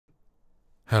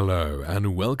Hello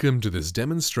and welcome to this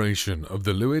demonstration of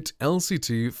the Lewitt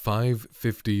LCT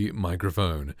 550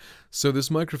 microphone. So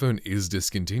this microphone is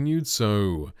discontinued,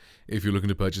 so if you're looking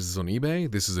to purchase this on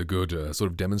eBay, this is a good sort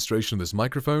of demonstration of this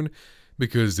microphone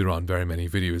because there aren't very many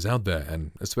videos out there,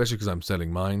 and especially because I'm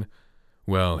selling mine,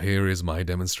 well, here is my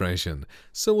demonstration.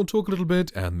 So we'll talk a little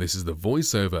bit, and this is the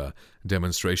voiceover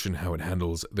demonstration, how it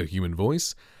handles the human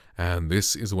voice. And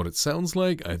this is what it sounds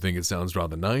like. I think it sounds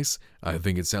rather nice. I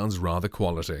think it sounds rather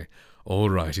quality.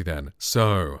 Alrighty then.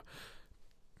 So,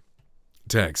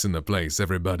 Tex in the place,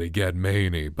 everybody get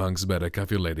maney. Punks better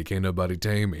cuff your lady, can't nobody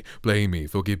tame me. Blame me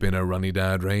for keeping her runny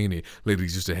died rainy.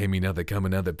 Ladies used to hate me, now they're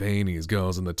coming out their panties.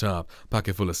 Girls on the top,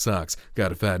 pocket full of socks.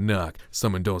 Got a fat knock,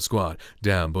 someone don't squat.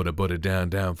 Down, butter down,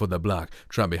 down for the block.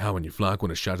 Try me how when you flock,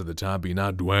 when a shot to the top, be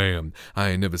not dwam. I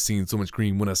ain't never seen so much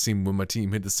cream when I seen when my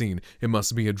team hit the scene. It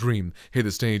must be a dream. Hit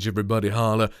the stage, everybody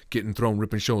holler. Getting thrown,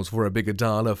 ripping shows for a bigger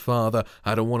dollar. Father,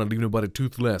 I don't wanna leave nobody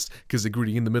toothless. Cause they're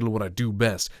greedy in the middle, what I do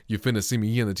best. You finna see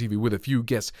me on the TV with a few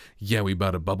guests. Yeah, we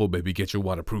bout to bubble, baby, get your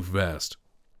waterproof vest.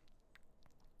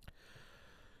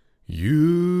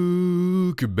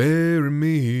 You could bury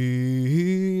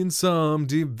me in some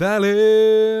deep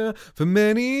valley for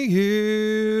many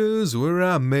years where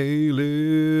I may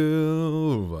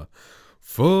live.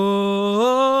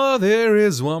 For there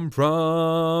is one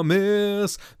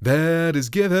promise that is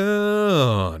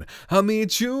given. I'll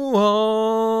meet you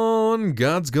on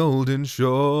God's golden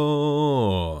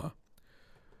shore.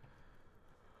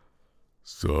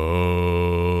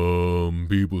 Some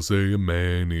people say a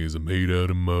man is made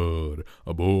out of mud.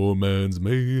 A poor man's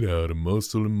made out of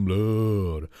muscle and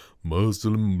blood.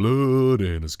 Muscle and blood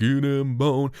and a skin and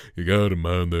bone. You got a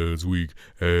mind that's weak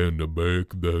and a back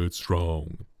that's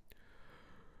strong.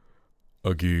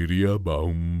 A giddy a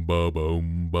boom ba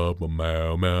boom ba ba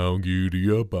mow mow, giddy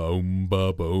a boom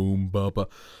ba boom ba ba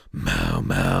mow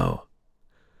mow.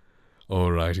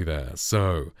 Alrighty there,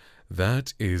 so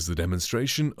that is the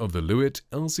demonstration of the Lewitt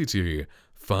LCT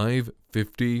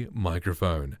 550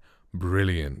 microphone.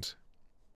 Brilliant.